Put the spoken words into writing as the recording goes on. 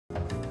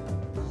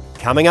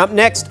Coming up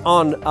next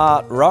on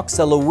Art Rocks,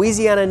 a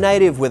Louisiana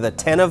native with a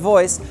tenor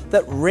voice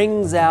that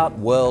rings out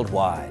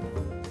worldwide.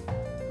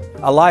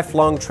 A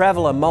lifelong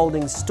traveller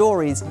moulding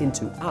stories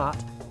into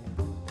art.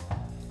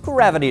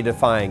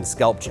 Gravity-defying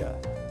sculpture.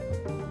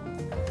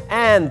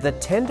 And the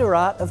tender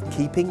art of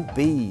keeping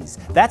bees.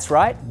 That's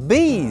right,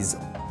 bees!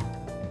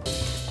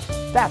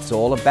 That's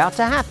all about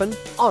to happen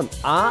on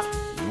Art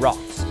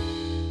Rocks.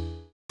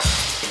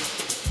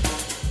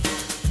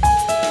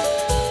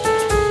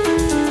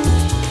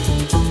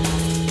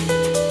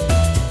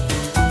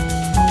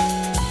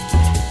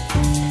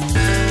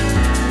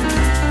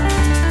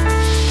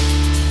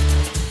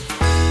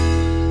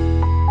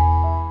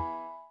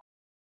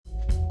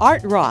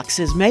 Art Rocks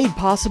is made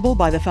possible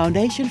by the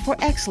Foundation for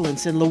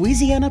Excellence in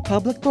Louisiana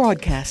Public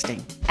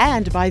Broadcasting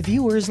and by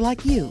viewers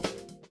like you.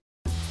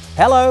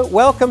 Hello,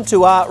 welcome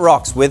to Art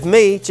Rocks with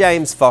me,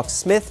 James Fox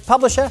Smith,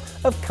 publisher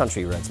of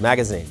Country Roads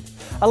magazine.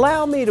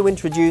 Allow me to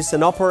introduce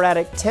an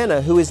operatic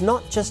tenor who is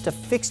not just a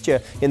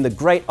fixture in the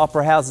great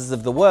opera houses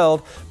of the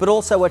world, but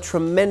also a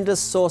tremendous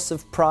source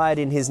of pride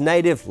in his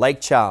native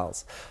Lake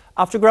Charles.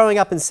 After growing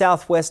up in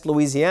southwest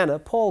Louisiana,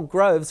 Paul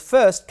Groves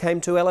first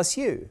came to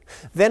LSU,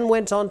 then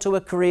went on to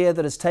a career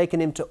that has taken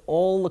him to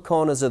all the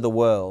corners of the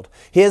world.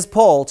 Here's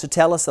Paul to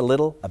tell us a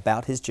little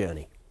about his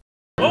journey.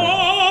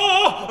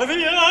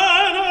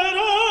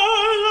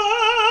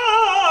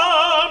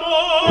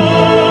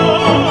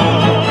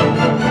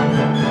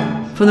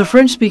 From the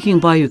French-speaking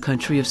bayou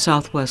country of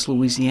southwest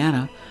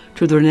Louisiana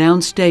to the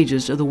renowned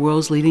stages of the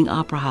world's leading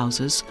opera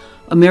houses,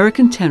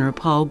 American tenor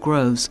Paul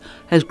Groves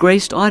has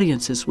graced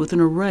audiences with an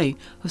array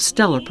of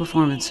stellar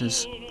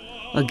performances.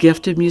 A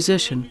gifted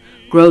musician,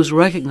 Groves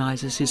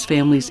recognizes his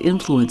family's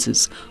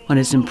influences on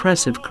his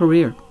impressive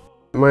career.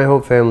 My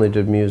whole family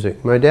did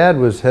music. My dad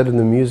was head of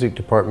the music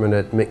department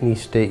at McNeese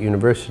State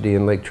University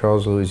in Lake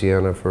Charles,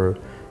 Louisiana for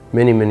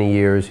many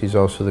years. He's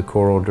also the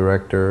choral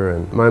director.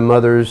 And my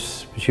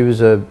mother's, she was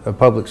a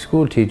public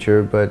school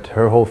teacher, but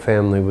her whole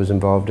family was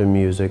involved in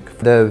music.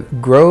 The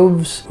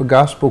Groves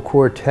Gospel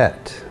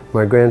Quartet,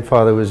 my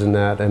grandfather was in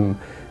that, and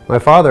my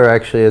father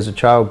actually as a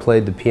child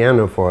played the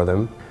piano for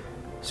them.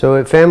 So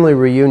at family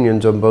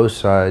reunions on both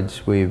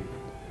sides, we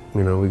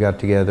got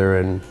together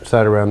and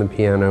sat around the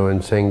piano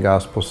and sang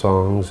gospel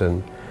songs,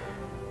 and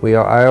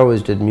I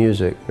always did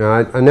music. Now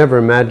I never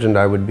imagined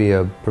I would be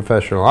a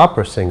professional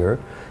opera singer,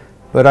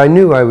 but I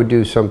knew I would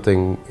do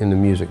something in the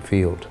music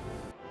field.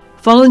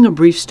 Following a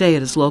brief stay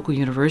at his local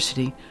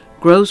university,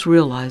 Groves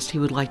realized he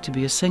would like to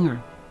be a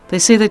singer. They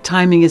say that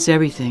timing is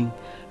everything,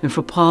 and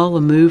for Paul,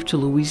 a move to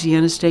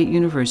Louisiana State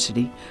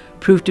University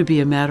proved to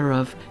be a matter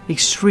of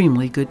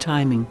extremely good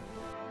timing.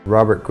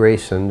 Robert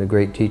Grayson, the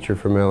great teacher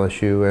from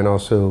LSU, and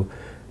also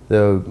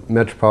the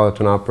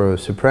Metropolitan Opera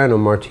soprano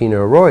Martina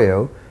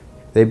Arroyo,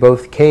 they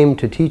both came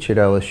to teach at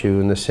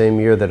LSU in the same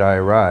year that I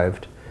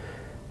arrived.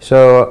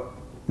 So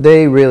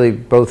they really,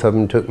 both of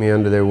them took me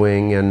under their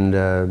wing, and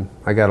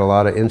I got a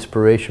lot of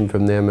inspiration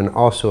from them and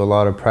also a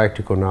lot of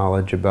practical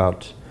knowledge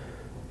about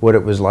what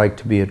it was like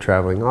to be a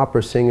traveling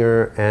opera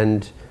singer,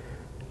 and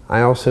I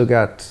also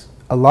got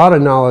a lot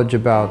of knowledge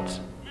about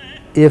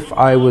if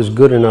I was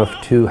good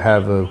enough to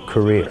have a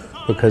career,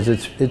 because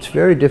it's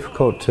very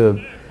difficult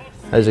to,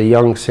 as a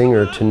young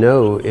singer, to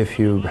know if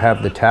you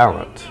have the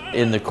talent.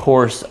 In the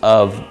course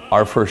of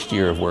our first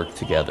year of work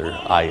together,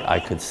 I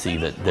could see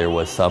that there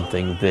was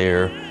something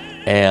there.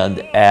 And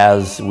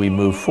as we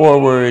moved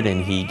forward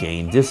and he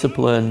gained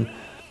discipline,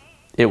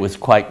 it was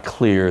quite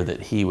clear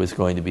that he was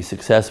going to be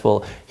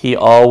successful. He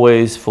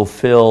always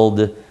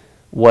fulfilled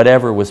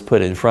whatever was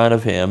put in front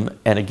of him,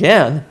 and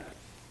again,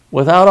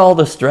 without all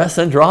the stress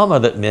and drama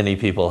that many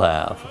people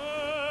have.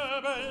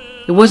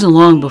 It wasn't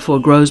long before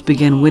Groves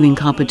began winning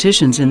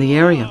competitions in the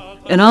area.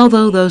 And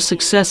although those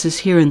successes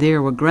here and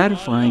there were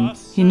gratifying,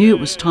 he knew it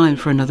was time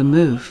for another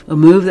move, a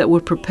move that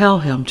would propel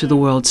him to the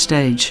world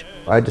stage.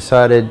 I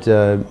decided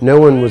no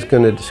one was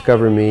going to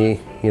discover me,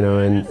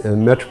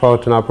 and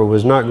Metropolitan Opera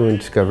was not going to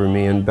discover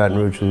me in Baton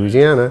Rouge,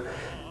 Louisiana.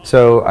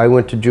 So I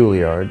went to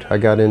Juilliard. I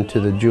got into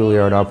the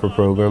Juilliard opera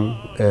program,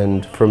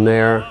 and from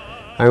there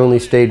I only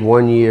stayed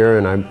 1 year,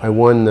 and I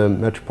won the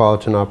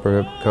Metropolitan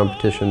Opera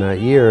competition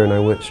that year, and I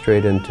went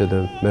straight into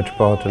the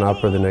Metropolitan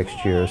Opera the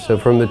next year. So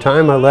from the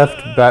time I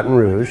left Baton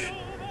Rouge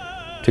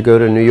to go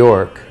to New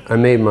York, I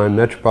made my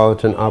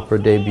Metropolitan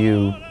Opera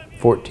debut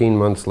 14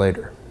 months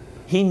later.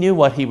 He knew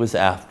what he was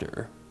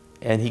after,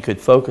 and he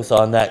could focus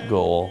on that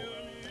goal.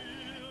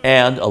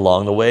 And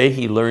along the way,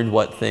 he learned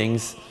what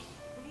things,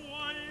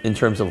 in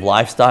terms of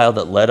lifestyle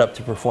that led up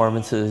to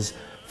performances,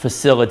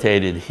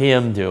 facilitated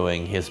him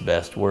doing his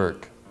best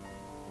work.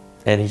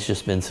 And he's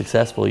just been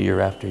successful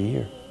year after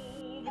year.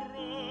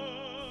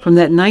 From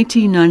that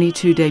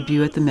 1992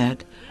 debut at the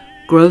Met,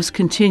 Groves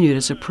continued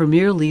as a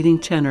premier leading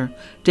tenor,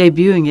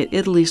 debuting at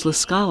Italy's La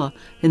Scala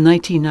in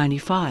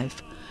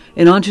 1995,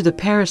 and on to the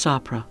Paris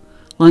Opera,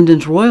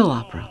 London's Royal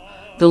Opera,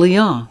 the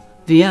Lyon,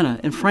 Vienna,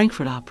 and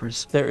Frankfurt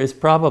operas. There is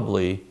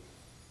probably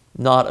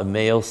not a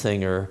male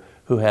singer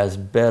who has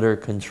better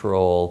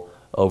control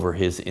over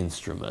his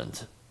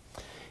instrument.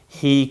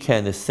 He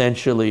can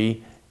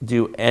essentially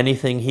do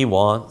anything he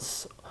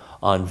wants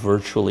on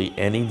virtually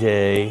any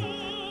day.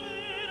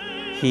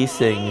 He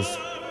sings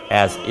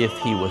as if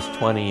he was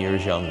 20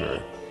 years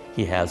younger.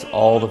 He has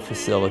all the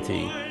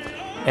facility,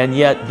 and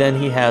yet then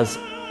he has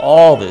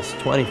all this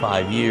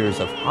 25 years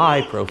of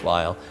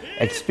high-profile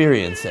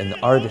experience and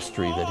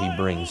artistry that he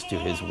brings to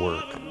his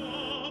work.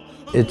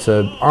 It's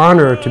an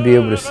honor to be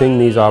able to sing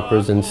these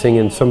operas and sing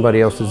in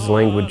somebody else's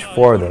language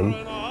for them.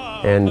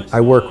 And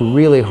I work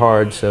really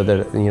hard so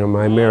that,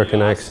 my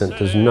American accent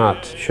does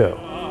not show.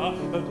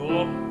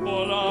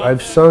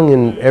 I've sung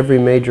in every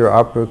major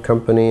opera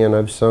company, and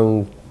I've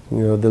sung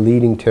the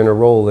leading tenor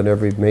role in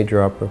every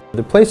major opera.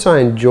 The place I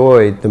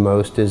enjoy the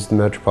most is the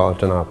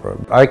Metropolitan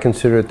Opera. I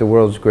consider it the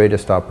world's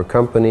greatest opera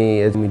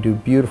company, and we do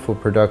beautiful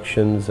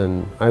productions,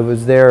 and I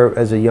was there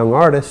as a young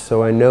artist,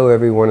 so I know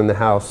everyone in the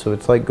house, so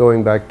it's like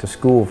going back to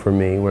school for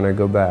me when I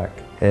go back.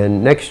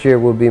 And next year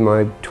will be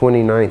my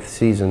 29th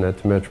season at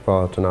the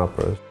Metropolitan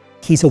Opera.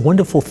 He's a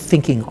wonderful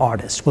thinking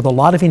artist with a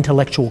lot of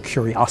intellectual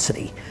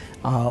curiosity,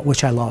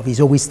 which I love. He's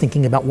always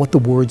thinking about what the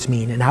words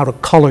mean and how to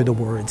color the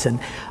words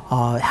and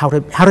how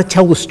to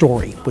tell the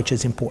story, which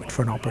is important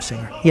for an opera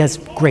singer. He has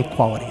great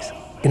qualities.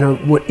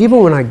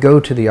 Even when I go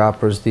to the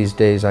operas these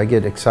days, I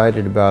get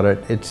excited about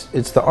it.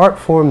 It's the art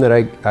form that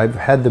I've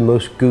had the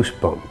most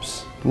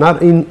goosebumps.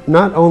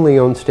 Not only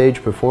on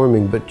stage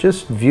performing, but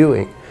just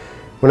viewing.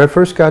 When I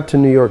first got to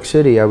New York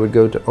City, I would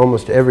go to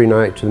almost every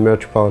night to the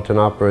Metropolitan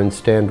Opera and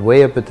stand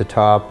way up at the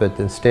top at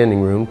the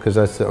standing room, because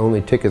that's the only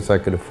tickets I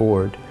could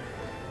afford.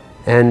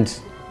 And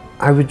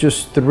I was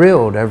just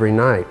thrilled every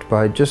night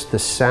by just the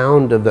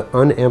sound of the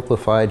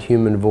unamplified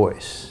human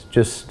voice.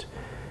 Just,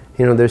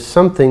 there's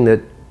something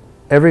that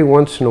every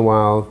once in a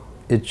while,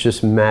 it's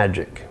just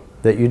magic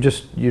that you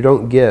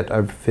don't get,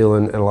 I feel,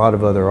 in a lot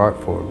of other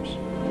art forms.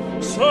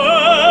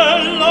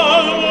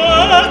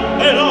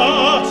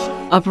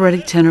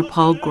 Operatic tenor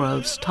Paul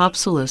Groves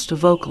tops the list of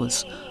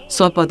vocalists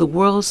sought by the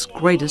world's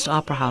greatest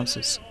opera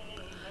houses.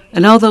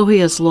 And although he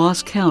has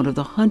lost count of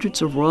the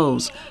hundreds of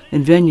roles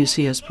and venues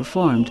he has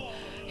performed,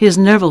 he has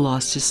never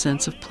lost his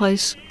sense of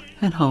place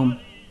and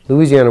home.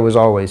 Louisiana was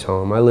always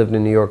home. I lived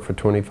in New York for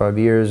 25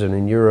 years and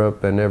in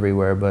Europe and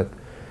everywhere, but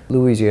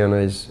Louisiana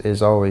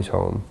is always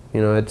home.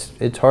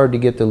 It's hard to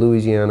get to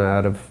Louisiana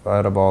out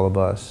of all of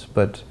us,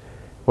 but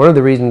one of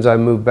the reasons I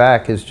moved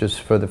back is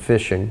just for the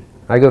fishing.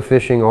 I go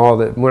fishing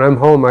when I'm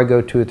home, I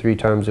go 2 or 3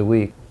 times a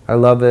week. I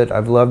love it.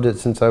 I've loved it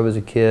since I was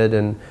a kid,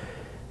 and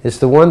it's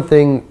the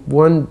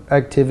one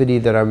activity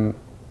that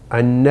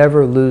I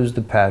never lose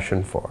the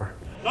passion for.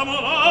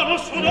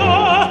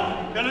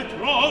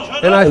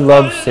 And I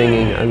love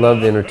singing, I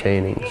love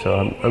entertaining, so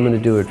I'm going to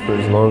do it for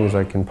as long as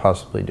I can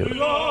possibly do it.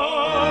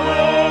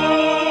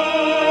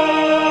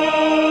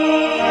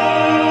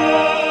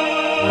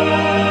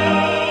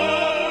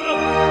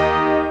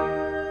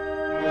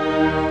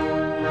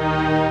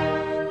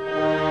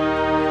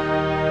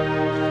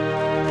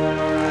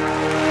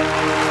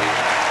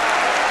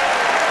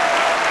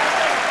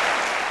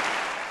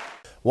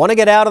 Want to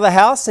get out of the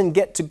house and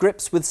get to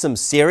grips with some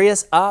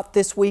serious art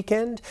this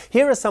weekend?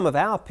 Here are some of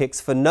our picks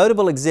for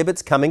notable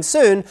exhibits coming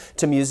soon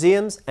to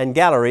museums and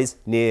galleries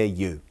near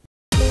you.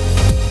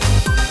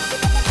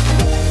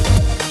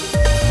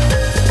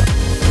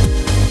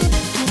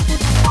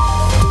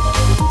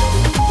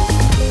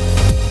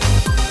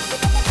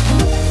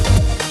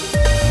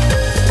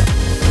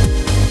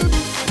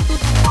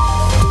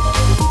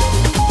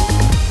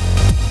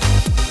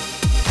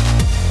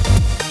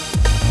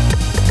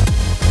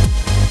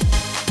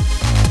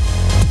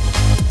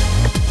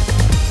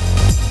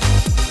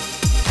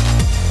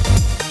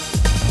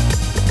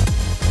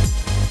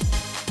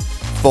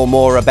 For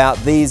more about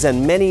these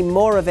and many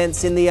more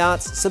events in the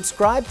arts,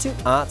 subscribe to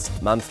Arts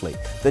Monthly,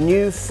 the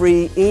new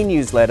free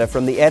e-newsletter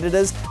from the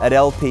editors at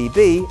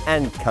LPB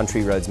and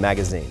Country Roads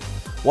magazine.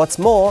 What's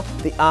more,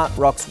 the Art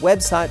Rocks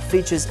website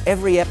features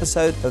every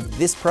episode of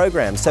this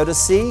program, so to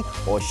see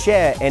or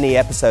share any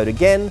episode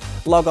again,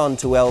 log on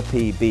to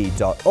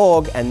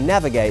lpb.org and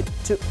navigate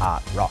to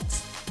Art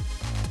Rocks.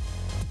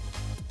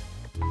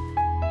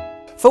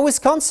 For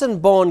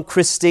Wisconsin-born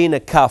Christina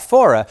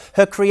Carfora,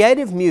 her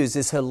creative muse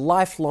is her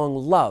lifelong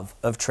love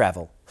of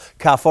travel.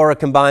 Carfora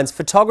combines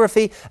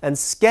photography and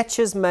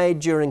sketches made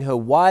during her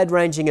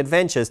wide-ranging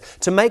adventures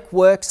to make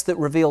works that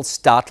reveal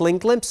startling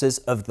glimpses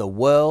of the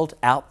world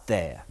out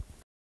there.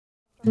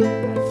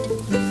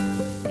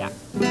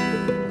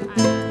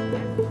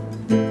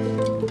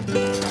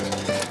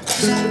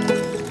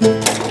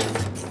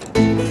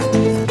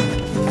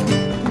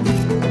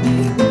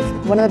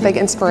 One of the big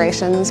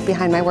inspirations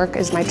behind my work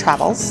is my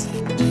travels.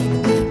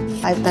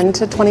 I've been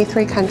to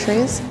 23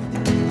 countries.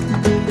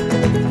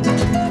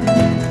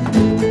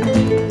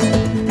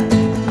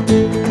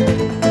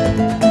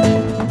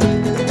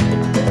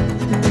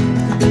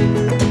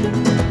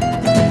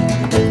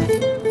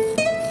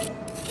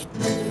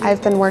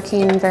 I've been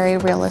working very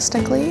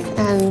realistically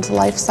and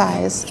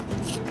life-size.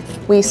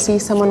 We see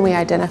someone we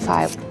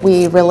identify,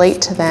 we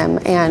relate to them,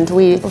 and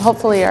we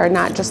hopefully are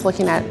not just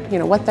looking at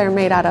what they're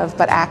made out of,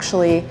 but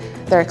actually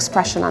their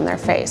expression on their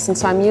face. And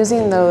so I'm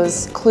using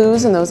those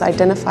clues and those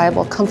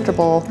identifiable,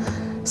 comfortable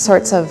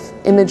sorts of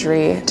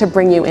imagery to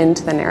bring you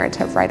into the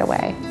narrative right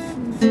away.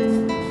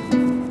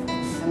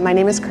 My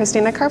name is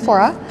Christina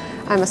Carfora.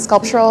 I'm a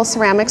sculptural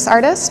ceramics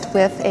artist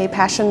with a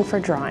passion for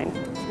drawing.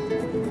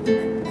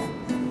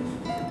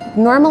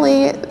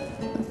 Normally,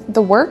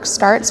 the work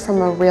starts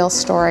from a real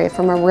story,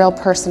 from a real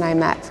person I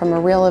met, from a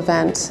real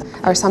event,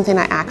 or something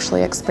I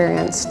actually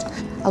experienced.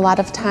 A lot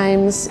of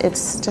times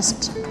it's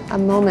just a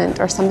moment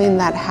or something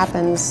that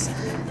happens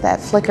that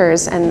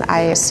flickers and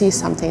I see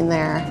something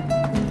there.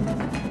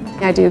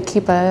 I do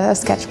keep a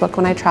sketchbook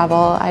when I travel.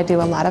 I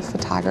do a lot of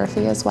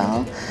photography as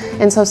well.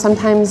 And so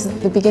sometimes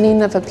the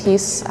beginning of a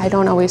piece I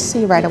don't always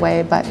see right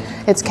away, but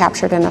it's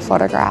captured in a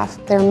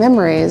photograph. They're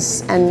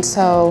memories, and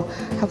so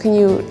how can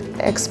you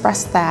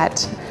express that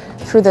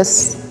through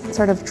this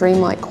sort of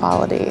dreamlike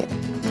quality?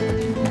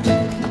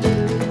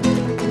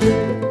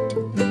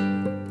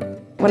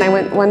 When I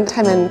went one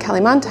time in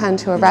Kalimantan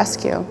to a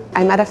rescue,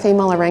 I met a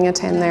female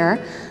orangutan there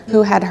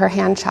who had her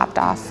hand chopped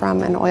off from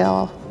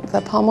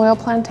the palm oil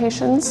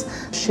plantations.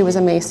 She was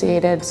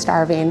emaciated,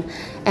 starving,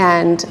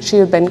 and she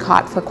had been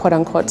caught for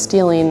quote-unquote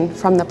stealing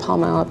from the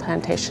palm oil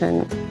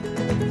plantation.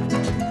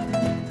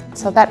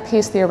 So that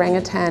piece, the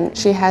orangutan,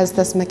 she has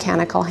this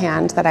mechanical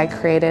hand that I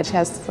created. She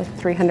has like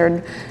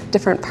 300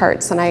 different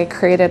parts, and I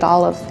created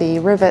all of the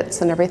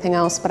rivets and everything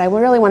else, but I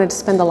really wanted to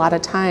spend a lot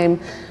of time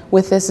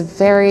with this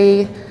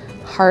very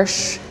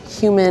harsh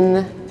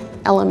human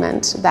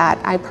element that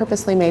I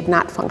purposely made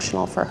not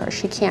functional for her.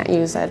 She can't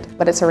use it,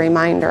 but it's a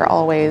reminder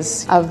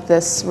always of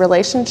this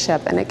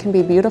relationship, and it can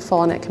be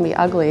beautiful and it can be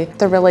ugly.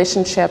 The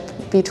relationship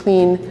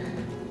between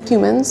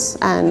humans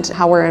and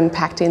how we're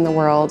impacting the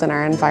world and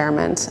our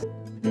environment.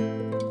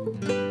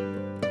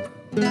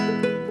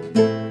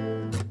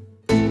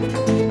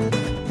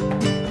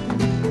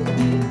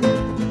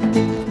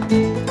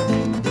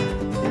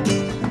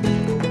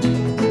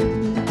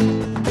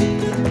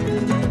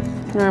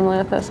 Normally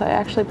with this, I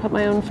actually put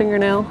my own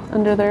fingernail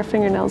under their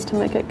fingernails to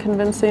make it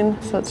convincing,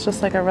 so it's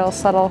just like a real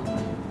subtle.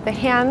 The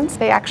hands,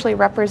 they actually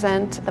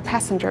represent the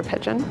passenger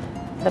pigeon.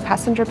 The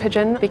passenger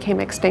pigeon became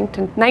extinct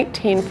in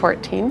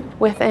 1914.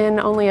 Within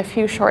only a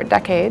few short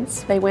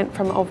decades, they went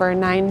from over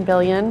 9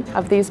 billion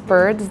of these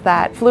birds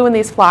that flew in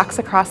these flocks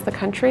across the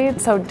country,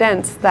 so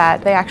dense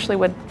that they actually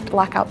would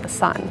block out the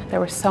sun. There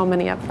were so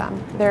many of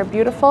them. They're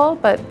beautiful,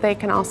 but they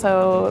can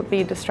also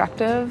be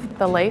destructive.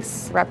 The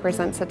lace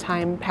represents a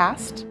time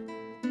past.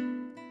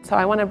 So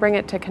I want to bring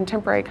it to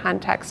contemporary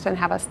context and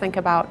have us think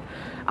about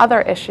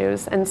other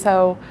issues. And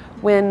so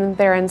when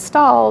they're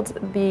installed,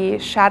 the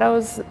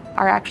shadows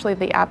are actually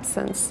the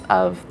absence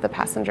of the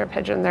passenger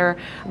pigeon. They're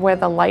where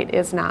the light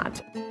is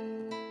not.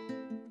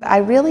 I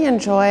really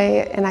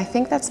enjoy, and I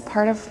think that's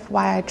part of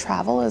why I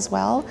travel as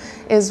well,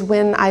 is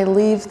when I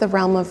leave the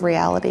realm of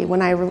reality,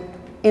 when I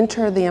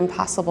enter the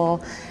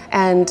impossible,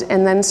 and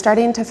then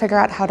starting to figure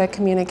out how to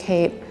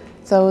communicate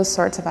those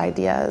sorts of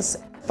ideas.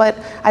 But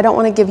I don't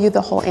want to give you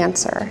the whole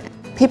answer.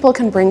 People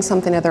can bring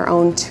something of their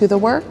own to the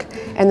work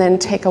and then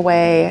take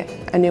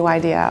away a new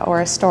idea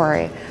or a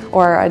story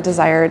or a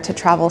desire to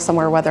travel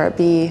somewhere, whether it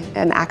be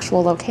an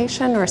actual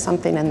location or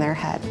something in their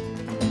head.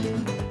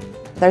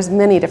 There's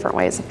many different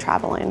ways of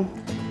traveling.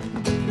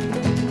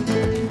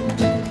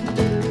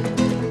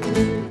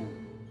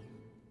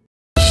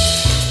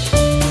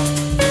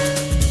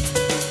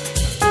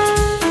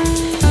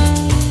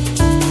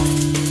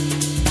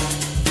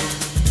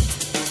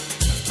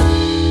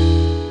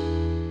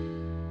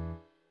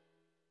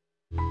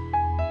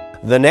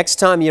 The next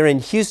time you're in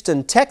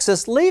Houston,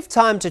 Texas, leave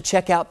time to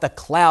check out the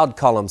cloud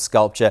column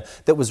sculpture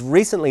that was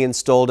recently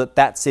installed at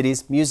that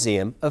city's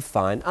Museum of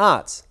Fine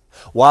Arts.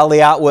 While the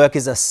artwork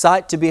is a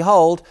sight to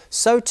behold,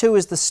 so too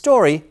is the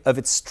story of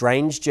its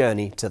strange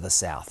journey to the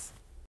south.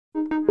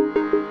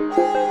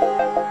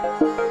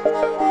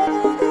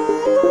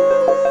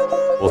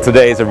 Well,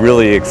 today is a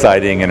really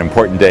exciting and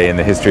important day in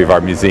the history of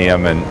our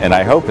museum, and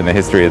I hope in the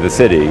history of the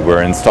city.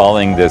 We're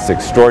installing this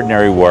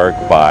extraordinary work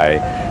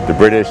by the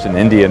British and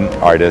Indian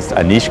artist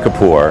Anish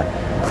Kapoor,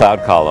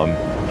 Cloud Column,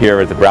 here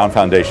at the Brown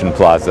Foundation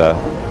Plaza.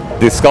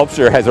 The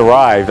sculpture has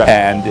arrived,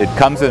 and it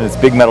comes in its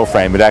big metal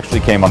frame. It actually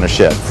came on a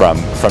ship from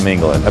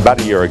England about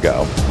a year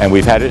ago, and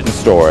we've had it in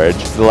storage.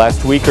 For the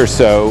last week or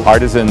so,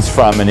 artisans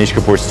from Anish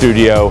Kapoor's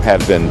studio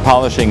have been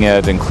polishing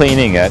it and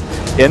cleaning it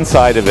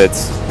inside of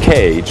its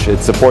cage,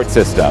 its support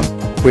system.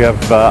 We have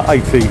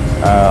 80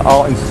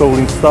 art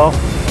installing staff.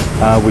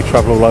 We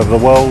travel all over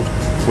the world.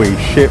 We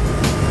ship,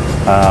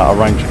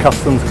 arrange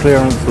customs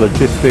clearance,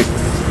 logistics,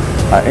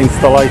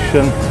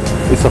 installation.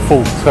 It's a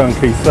full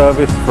turnkey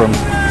service from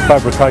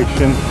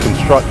fabrication,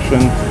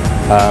 construction,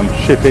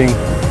 shipping,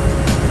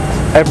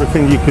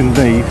 everything you can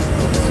need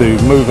to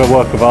move a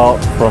work of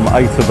art from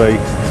A to B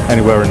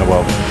anywhere in the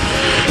world.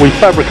 We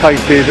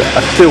fabricated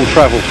a steel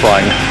travel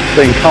frame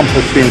that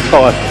encompassed the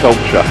entire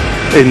sculpture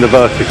in the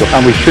vertical,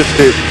 and we shipped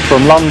it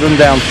from London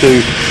down to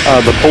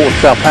the port of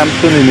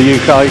Southampton in the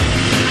UK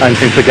and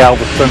into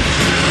Galveston.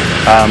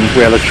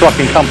 We had a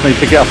trucking company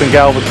pick it up in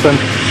Galveston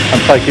and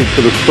take it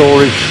to the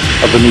storage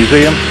of the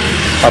museum.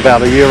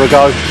 about a year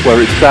ago,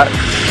 where it's sat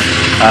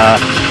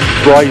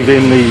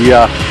braving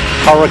the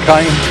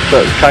hurricane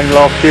that came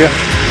last year,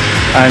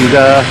 and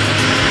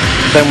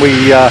then we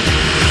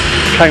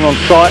came on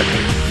site.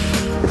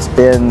 It's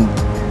been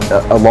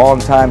a long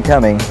time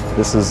coming.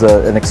 This is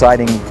an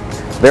exciting,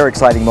 very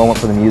exciting moment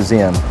for the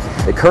museum.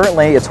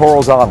 Currently it's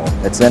horizontal.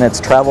 It's in its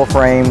travel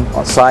frame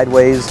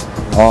sideways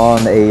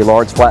on a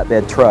large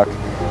flatbed truck.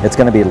 It's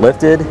going to be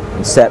lifted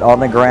and set on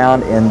the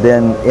ground and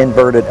then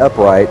inverted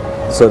upright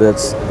so that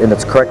it's in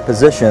its correct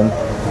position.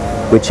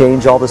 We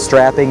change all the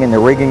strapping and the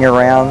rigging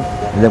around,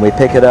 and then we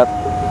pick it up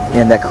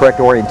in that correct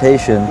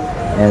orientation,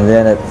 and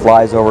then it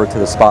flies over to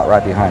the spot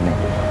right behind me.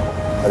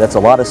 That's a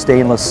lot of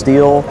stainless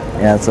steel,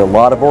 and it's a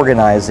lot of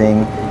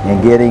organizing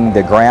and getting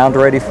the ground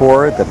ready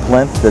for it, the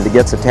plinth that it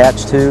gets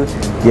attached to,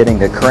 getting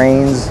the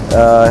cranes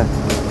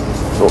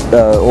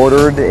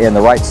ordered and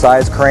the right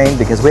size crane,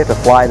 because we have to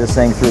fly this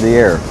thing through the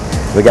air.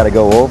 We got to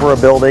go over a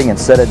building and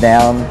set it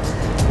down,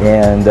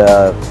 and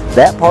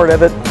that part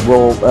of it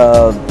will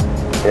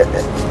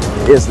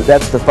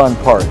that's the fun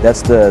part.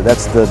 That's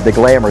the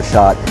glamour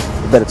shot,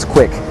 but it's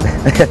quick.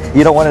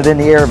 You don't want it in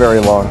the air very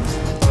long.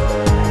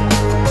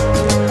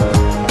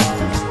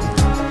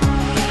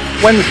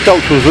 When the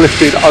sculpture was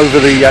lifted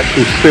over the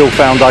actual steel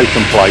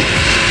foundation plate,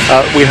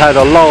 we had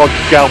a large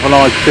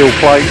galvanised steel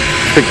plate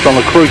fixed on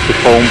a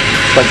cruciform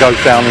that goes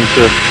down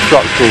into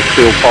structural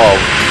steel piles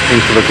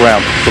into the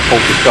ground to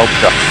support the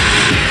sculpture.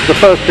 The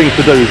first thing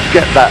to do is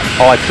get that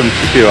item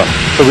secure.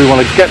 So we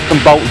want to get some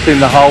bolts in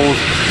the holes,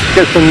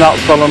 get some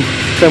nuts on them,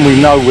 then we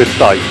know we're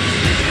safe.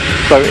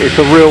 So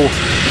it's a real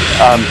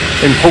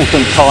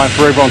important time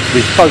for everyone to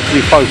be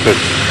totally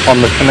focused on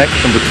the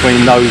connection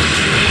between those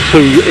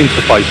two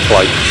interface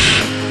plates.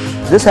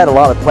 This had a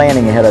lot of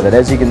planning ahead of it.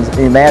 As you can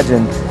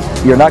imagine,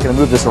 you're not going to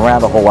move this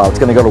around a whole lot. It's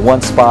going to go to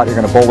one spot, you're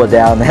going to bolt it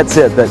down, that's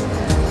it. But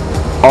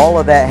all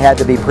of that had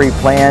to be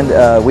pre-planned.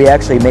 We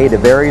actually made a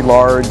very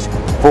large,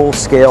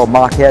 full-scale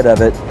maquette of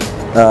it,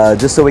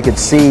 just so we could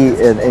see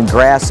and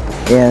grasp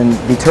and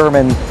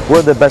determine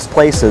where the best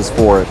places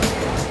for it.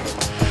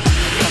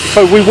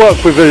 So we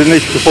work with the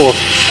Initiative 4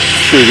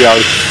 studio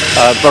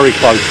very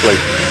closely.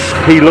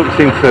 He looks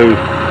into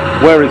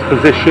where it's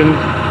positioned,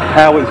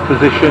 how it's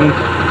positioned,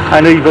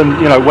 and even,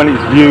 you know, when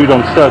it's viewed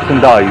on certain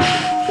days.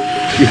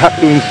 You have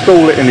to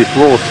install it in its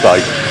raw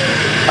state,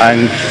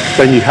 and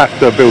then you have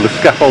to build a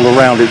scaffold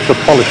around it to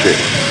polish it.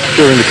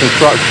 During the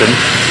construction,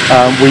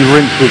 we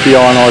rinse with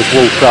deionised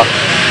water,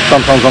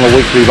 sometimes on a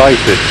weekly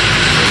basis.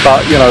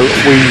 But, you know,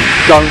 we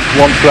don't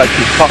want to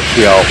actually touch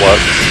the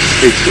artwork.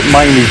 It's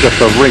mainly just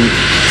a rinse.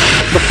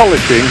 The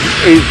polishing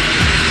is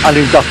an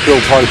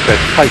industrial process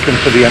taken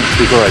to the nth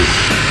degree,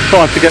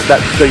 trying to get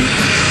that deep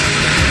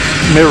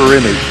mirror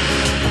image.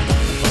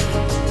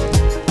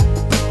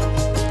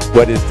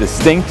 What is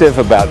distinctive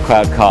about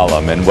Cloud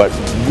Column, and what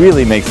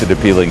really makes it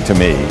appealing to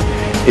me,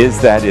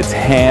 is that it's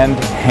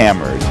hand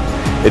hammered.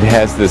 It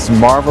has this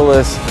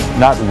marvelous,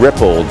 not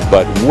rippled,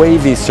 but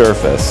wavy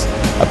surface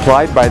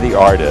applied by the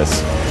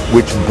artist,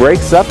 which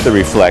breaks up the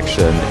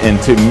reflection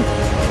into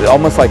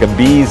almost like a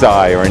bee's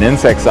eye or an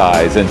insect's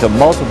eyes into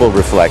multiple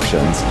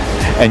reflections.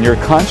 And you're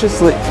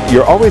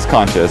always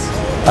conscious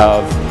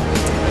of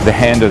the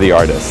hand of the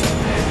artist.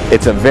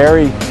 It's a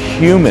very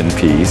human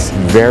piece,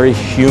 very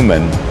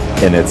human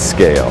in its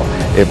scale.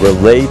 It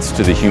relates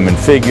to the human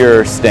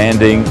figure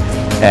standing,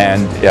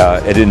 and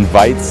it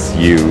invites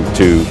you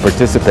to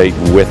participate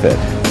with it.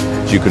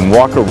 You can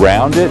walk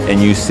around it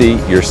and you see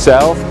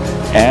yourself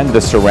and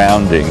the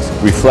surroundings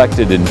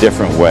reflected in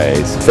different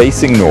ways.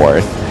 Facing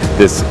north,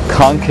 this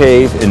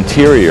concave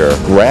interior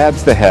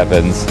grabs the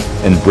heavens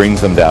and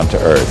brings them down to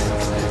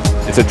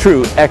earth. It's a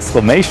true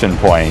exclamation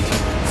point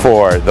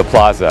for the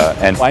plaza,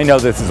 and I know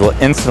this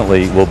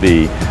instantly will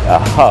be a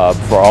hub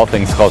for all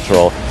things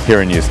cultural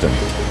here in Houston.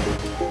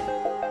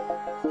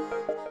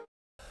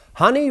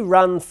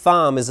 Honeyrun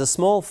Farm is a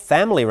small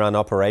family-run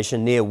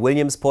operation near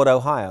Williamsport,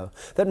 Ohio,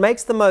 that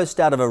makes the most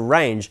out of a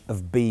range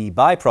of bee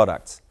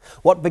byproducts.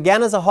 What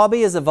began as a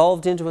hobby has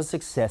evolved into a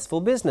successful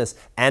business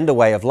and a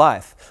way of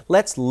life.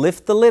 Let's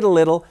lift the lid a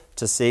little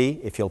to see,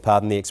 if you'll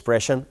pardon the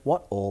expression,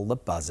 what all the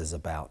buzz is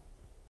about.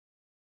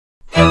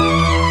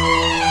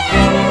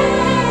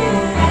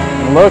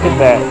 Look at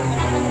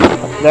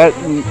that.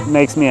 That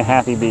makes me a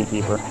happy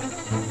beekeeper.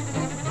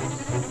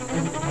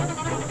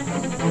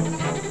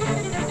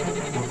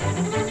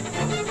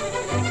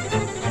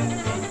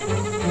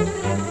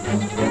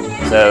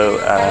 So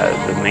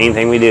the main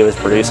thing we do is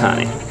produce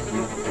honey.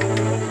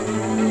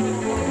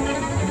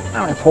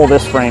 I'm going to pull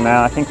this frame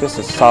out. I think this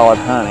is solid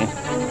honey.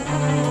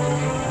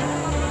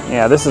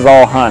 Yeah, this is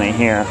all honey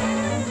here.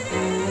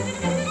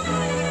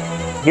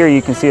 Here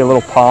you can see a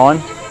little pollen.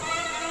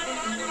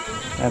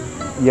 That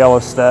yellow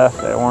stuff,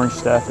 that orange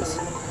stuff is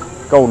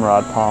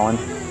goldenrod pollen.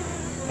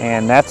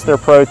 And that's their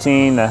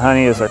protein. The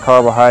honey is their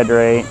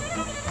carbohydrate.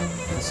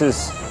 This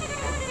is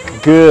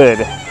good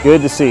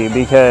to see,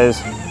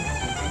 because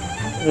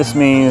this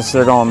means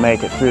they're going to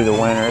make it through the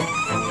winter.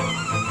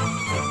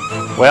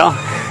 Well,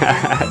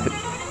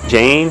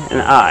 Jane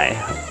and I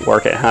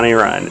work at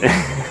Honeyrun.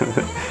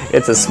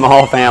 It's a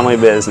small family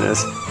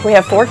business. We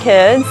have 4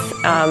 kids.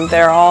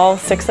 They're all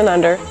 6 and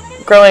under.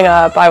 Growing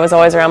up, I was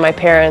always around my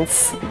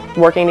parents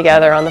working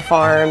together on the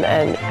farm,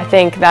 and I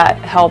think that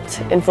helped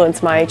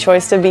influence my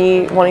choice to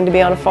be wanting to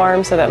be on a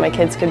farm so that my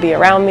kids could be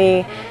around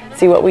me,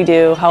 see what we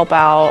do, help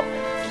out.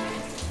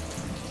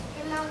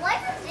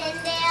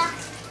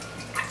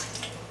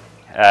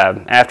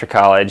 After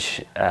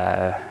college,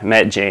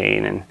 met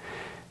Jane, and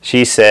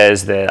she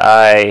says that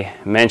I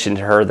mentioned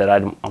to her that I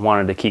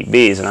wanted to keep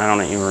bees, and I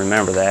don't even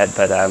remember that,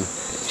 but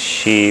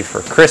she,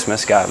 for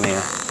Christmas, got me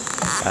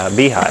a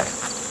beehive.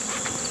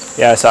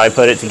 Yeah, so I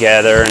put it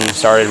together and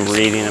started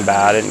reading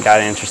about it and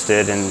got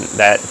interested, and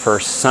that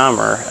first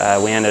summer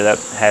we ended up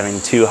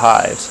having 2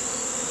 hives.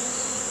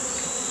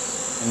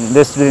 And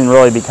this didn't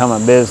really become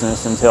a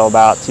business until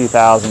about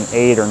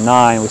 2008 or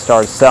 9. We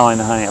started selling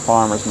the honey at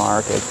farmers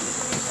market.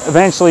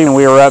 Eventually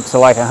we were up to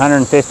like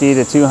 150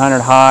 to 200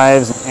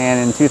 hives, and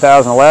in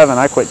 2011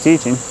 I quit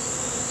teaching,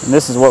 and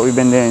this is what we've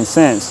been doing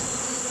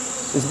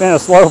since. It's been a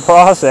slow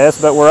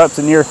process, but we're up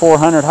to near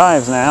 400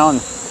 hives now,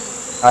 and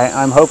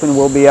I'm hoping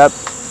we'll be up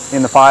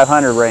in the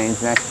 500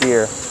 range next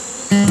year.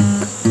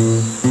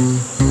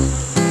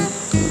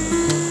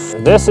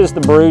 This is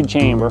the brood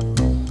chamber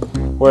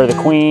where the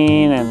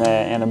queen and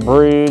the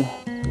brood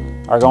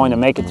are going to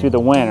make it through the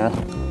winter.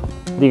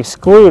 The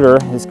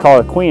excluder is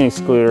called a queen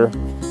excluder.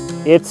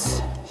 It's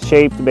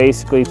shaped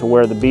basically to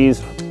where the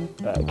bees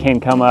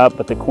can come up,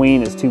 but the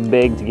queen is too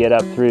big to get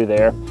up through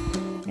there.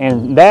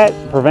 And that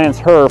prevents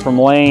her from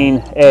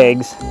laying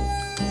eggs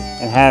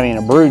and having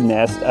a brood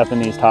nest up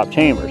in these top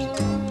chambers.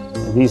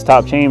 These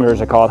top chambers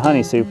are called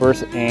honey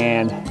supers,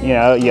 and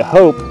you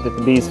hope that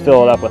the bees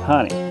fill it up with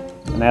honey.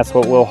 And that's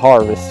what we'll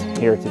harvest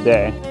here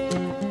today.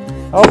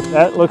 Oh,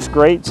 that looks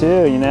great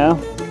too,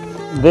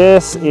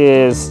 This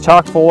is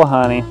chock full of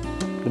honey.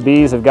 The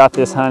bees have got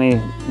this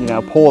honey,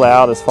 pulled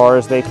out as far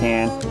as they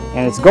can,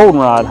 and it's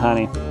goldenrod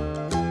honey.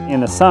 In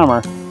the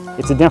summer,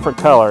 it's a different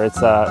color. It's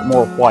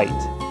more white.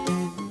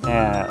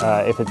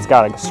 If it's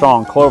got a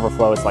strong clover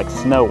flow, it's like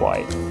snow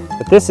white.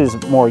 But this is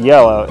more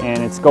yellow,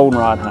 and it's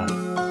goldenrod honey.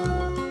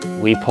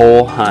 We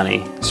pull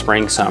honey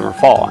spring, summer,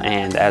 fall,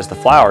 and as the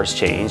flowers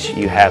change,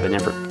 you have a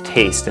different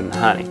taste in the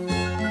honey.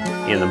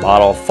 In the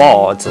bottle of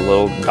fall, it's a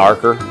little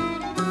darker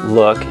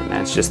look, and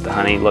that's just the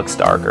honey looks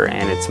darker,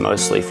 and it's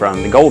mostly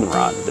from the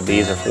goldenrod. The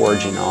bees are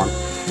foraging on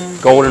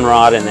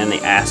goldenrod, and then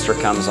the aster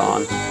comes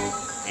on.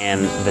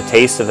 And the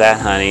taste of that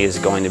honey is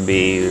going to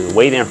be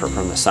way different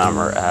from the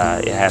summer.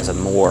 It has a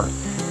more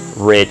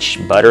rich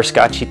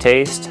butterscotchy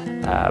taste,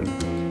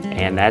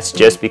 and that's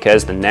just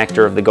because the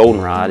nectar of the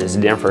goldenrod is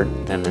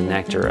different than the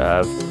nectar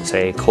of,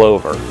 say,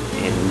 clover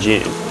in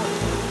June.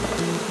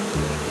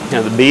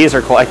 The bees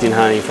are collecting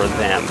honey for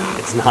them.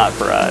 It's not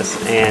for us.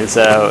 And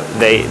so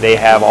they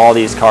have all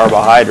these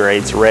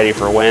carbohydrates ready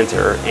for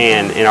winter,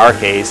 and in our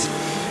case,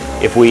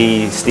 if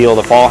we steal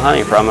the fall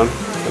honey from them,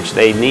 which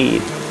they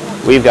need,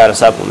 we've got to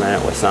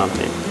supplement it with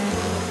something.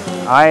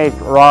 I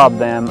rob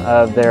them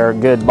of their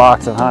good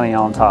box of honey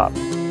on top.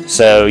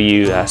 So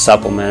you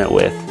supplement it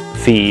with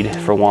feed,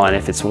 for one.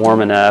 If it's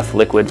warm enough,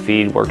 liquid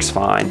feed works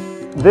fine.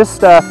 This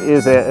stuff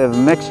is a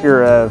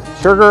mixture of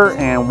sugar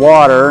and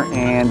water,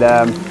 and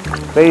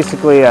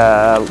basically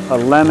a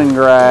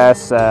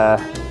lemongrass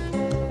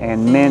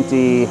and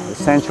minty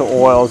essential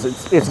oils.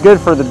 It's good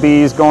for the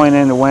bees going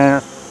into winter.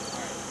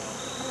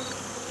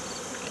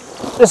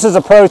 This is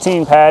a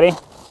protein patty.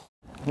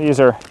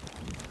 These are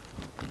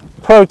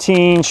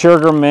protein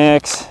sugar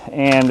mix,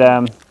 and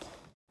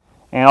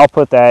I'll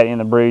put that in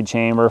the brood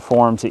chamber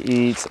for them to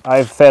eat.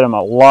 I've fed them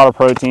a lot of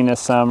protein this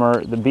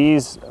summer. The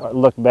bees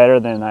look better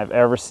than I've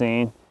ever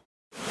seen.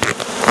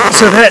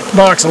 So that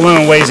box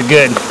alone weighs a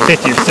good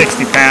 50 or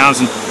 60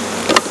 pounds. And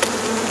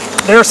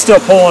they're still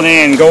pulling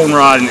in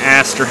goldenrod and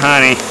aster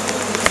honey.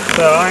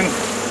 So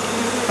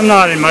I'm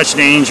not in much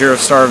danger of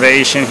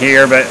starvation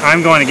here, but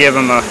I'm going to give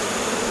them a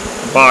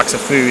box of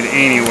food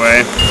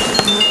anyway.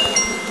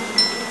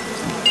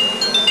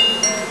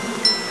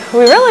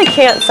 We really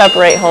can't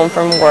separate home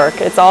from work.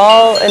 It's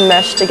all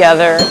enmeshed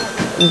together.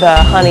 The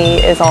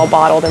honey is all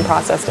bottled and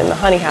processed in the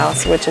honey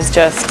house, which is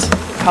just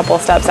a couple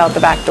steps out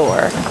the back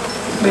door.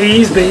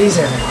 Bees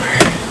everywhere.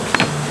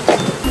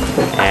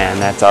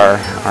 And that's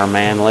our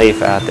man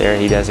Leif out there.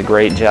 He does a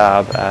great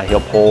job.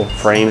 He'll pull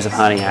frames of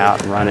honey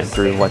out and run it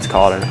through what's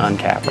called an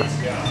uncapper.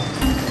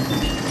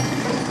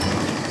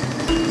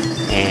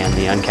 And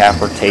the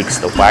uncapper takes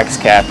the wax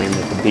capping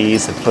that the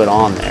bees have put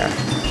on there,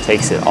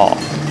 takes it off.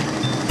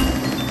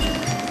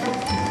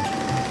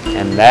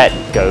 And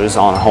that goes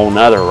on a whole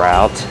nother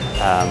route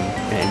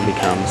and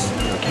becomes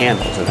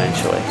candles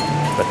eventually.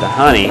 But the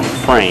honey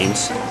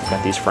frames,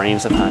 got these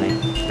frames of honey,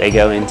 they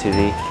go into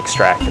the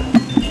extractor.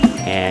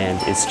 And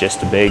it's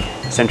just a big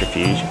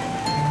centrifuge.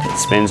 It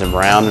spins them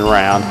round and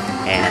round,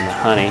 and the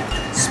honey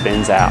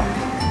spins out.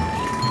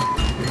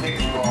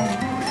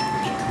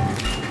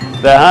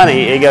 The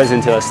honey, it goes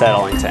into a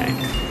settling tank.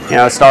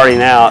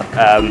 Starting out,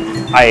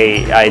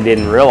 I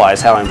didn't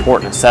realize how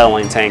important a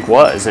settling tank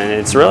was, and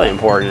it's really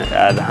important.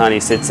 The honey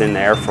sits in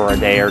there for a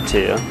day or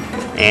two,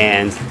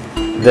 and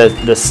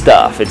the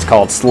stuff, it's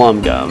called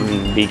slum gum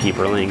in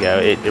beekeeper lingo,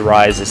 it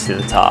rises to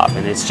the top,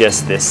 and it's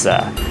just this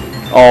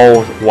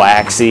all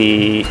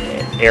waxy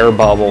air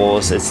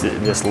bubbles. It's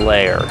this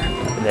layer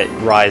that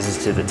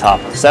rises to the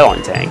top of the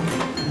settling tank,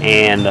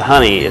 and the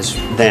honey is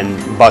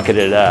then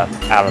bucketed up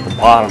out of the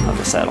bottom of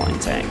the settling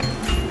tank,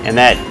 and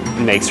that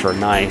makes for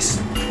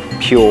nice,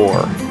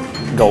 pure,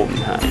 golden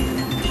honey.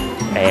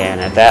 And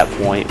at that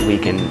point, we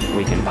can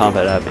pump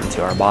it up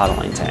into our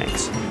bottling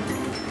tanks.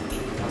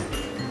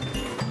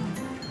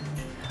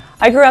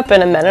 I grew up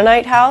in a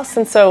Mennonite house,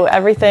 and so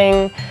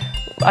everything,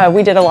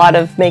 we did a lot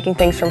of making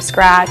things from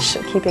scratch,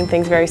 keeping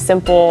things very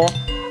simple.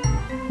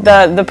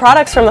 The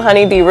products from the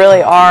honeybee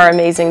really are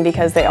amazing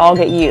because they all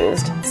get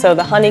used. So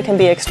the honey can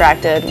be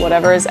extracted,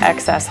 whatever is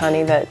excess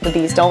honey that the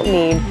bees don't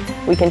need,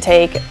 we can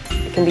take.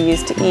 It can be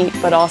used to eat,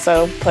 but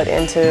also put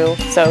into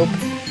soap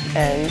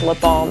and lip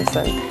balms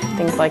and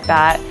things like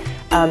that.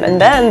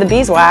 And then the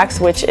beeswax,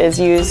 which is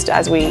used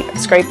as we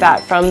scrape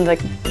that from the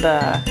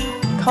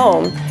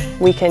comb,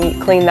 we can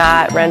clean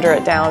that, render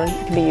it down,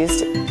 it can be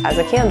used as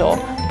a candle,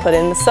 put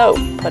in the soap,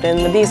 put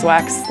in the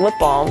beeswax lip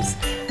balms.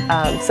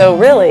 So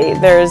really,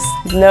 there's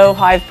no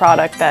hive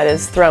product that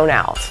is thrown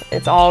out.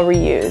 It's all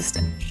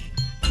reused.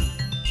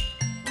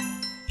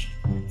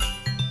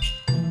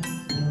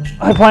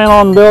 I plan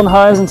on building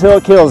hives until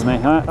it kills me.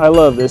 I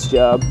love this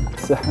job.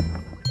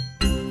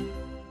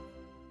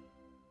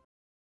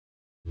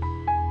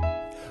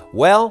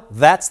 Well,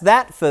 that's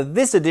that for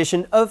this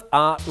edition of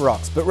Art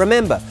Rocks. But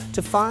remember,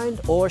 to find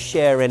or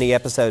share any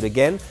episode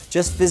again,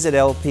 just visit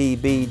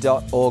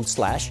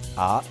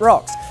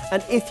lpb.org/artrocks.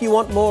 And if you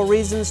want more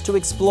reasons to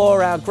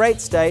explore our great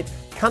state,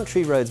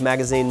 Country Roads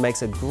magazine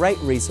makes a great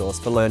resource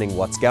for learning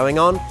what's going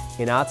on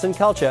in arts and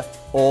culture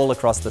all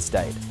across the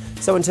state.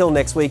 So until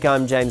next week,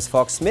 I'm James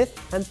Fox Smith,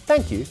 and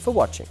thank you for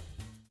watching.